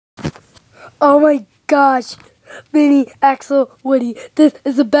Oh my gosh, Minnie, Axel, Woody, this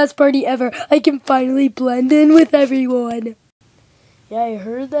is the best party ever. I can finally blend in with everyone. Yeah, I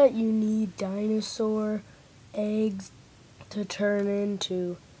heard that you need dinosaur eggs to turn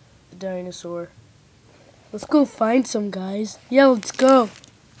into a dinosaur. Let's go find some, guys. Yeah, let's go.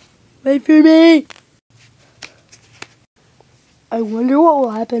 Wait for me. I wonder what will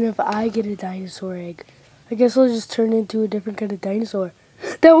happen if I get a dinosaur egg. I guess I'll just turn into a different kind of dinosaur.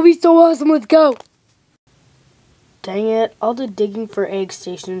 That would be so awesome. Let's go. Dang it. All the digging for egg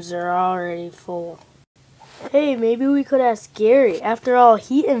stations are already full. Hey, maybe we could ask Gary. After all,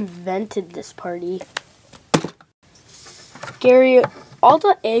 he invented this party. Gary, all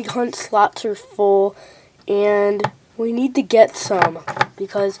the egg hunt slots are full, and we need to get some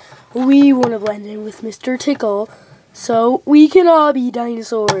because we want to blend in with Mr. Tickle so we can all be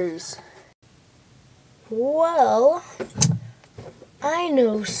dinosaurs. Well, I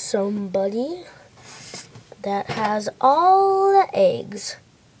know somebody that has all the eggs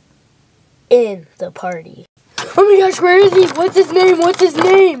in the party. Oh my gosh, where is he? What's his name? What's his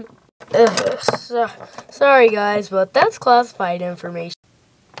name? Sorry guys, but that's classified information.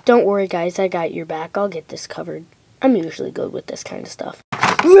 Don't worry guys, I got your back. I'll get this covered. I'm usually good with this kind of stuff.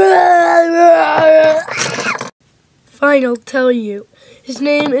 Fine, I'll tell you. His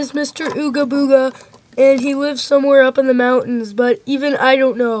name is Mr. Ooga Booga, and he lives somewhere up in the mountains, but even I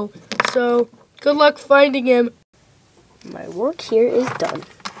don't know. So, good luck finding him. My work here is done.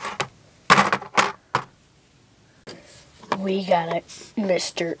 We got a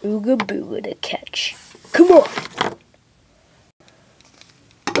Mr. Ooga Booga to catch. Come on.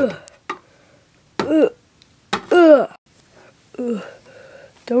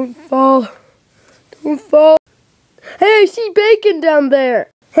 Don't fall. Don't fall. Hey, I see bacon down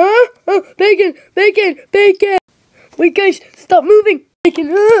there. Huh? Oh, bacon, bacon, bacon. Wait, guys, stop moving. Bacon.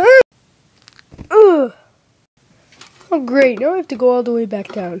 Oh, great. Now I have to go all the way back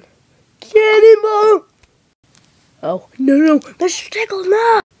down. Cannonball. Oh, no, Mr. Tickle,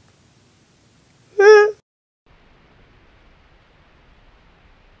 no!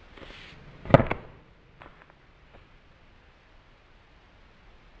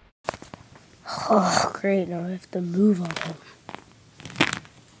 Oh, great, now I have to move on him.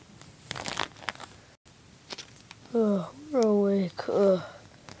 Oh, we're awake.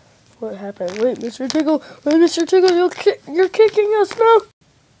 What happened? Wait, Mr. Tickle! Wait, Mr. Tickle, you're kicking us now!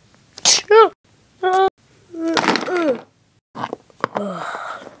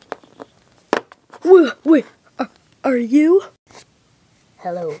 Wait, are you?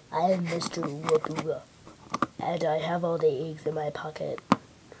 Hello, I am Mr. Wabuga, and I have all the eggs in my pocket.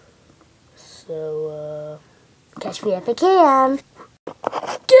 So, catch me if you can.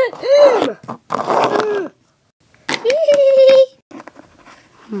 Get him!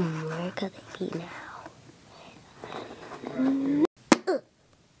 Where could they be now?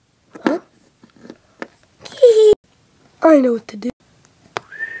 Huh? I know what to do.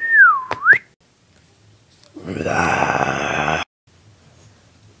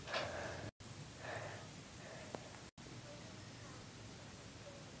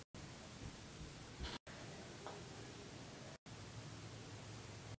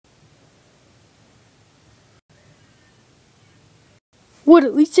 What,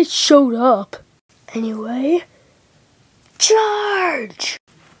 at least it showed up. Anyway, charge!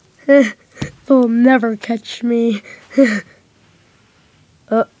 They'll never catch me.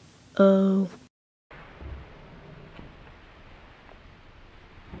 Uh-oh.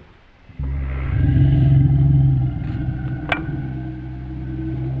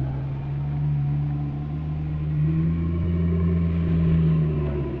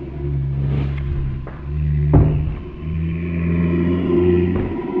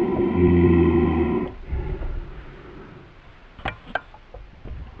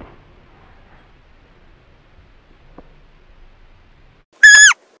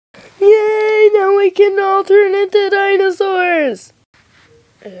 Yay! Now we can all turn into dinosaurs!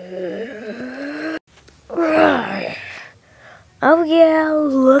 Oh yeah,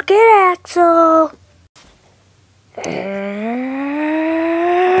 look at Axel!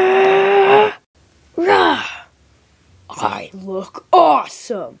 I look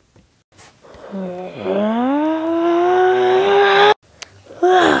awesome!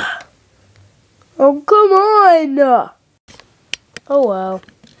 Oh, come on! Oh well.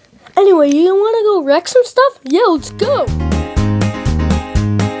 Anyway, you want to go wreck some stuff? Yeah, let's go!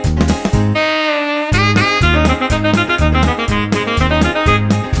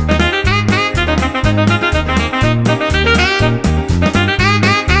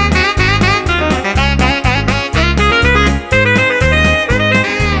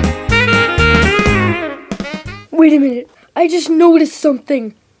 Wait a minute. I just noticed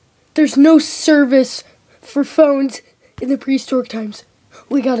something. There's no service for phones in the prehistoric times.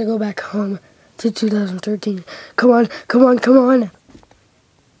 We gotta go back home to 2013. Come on, come on, come on.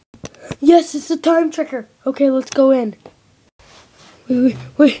 Yes, it's the time checker. Okay, let's go in. Wait.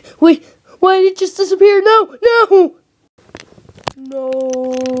 Why did it just disappear? No.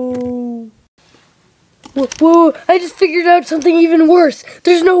 No. Whoa, I just figured out something even worse.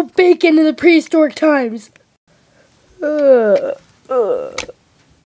 There's no bacon in the prehistoric times.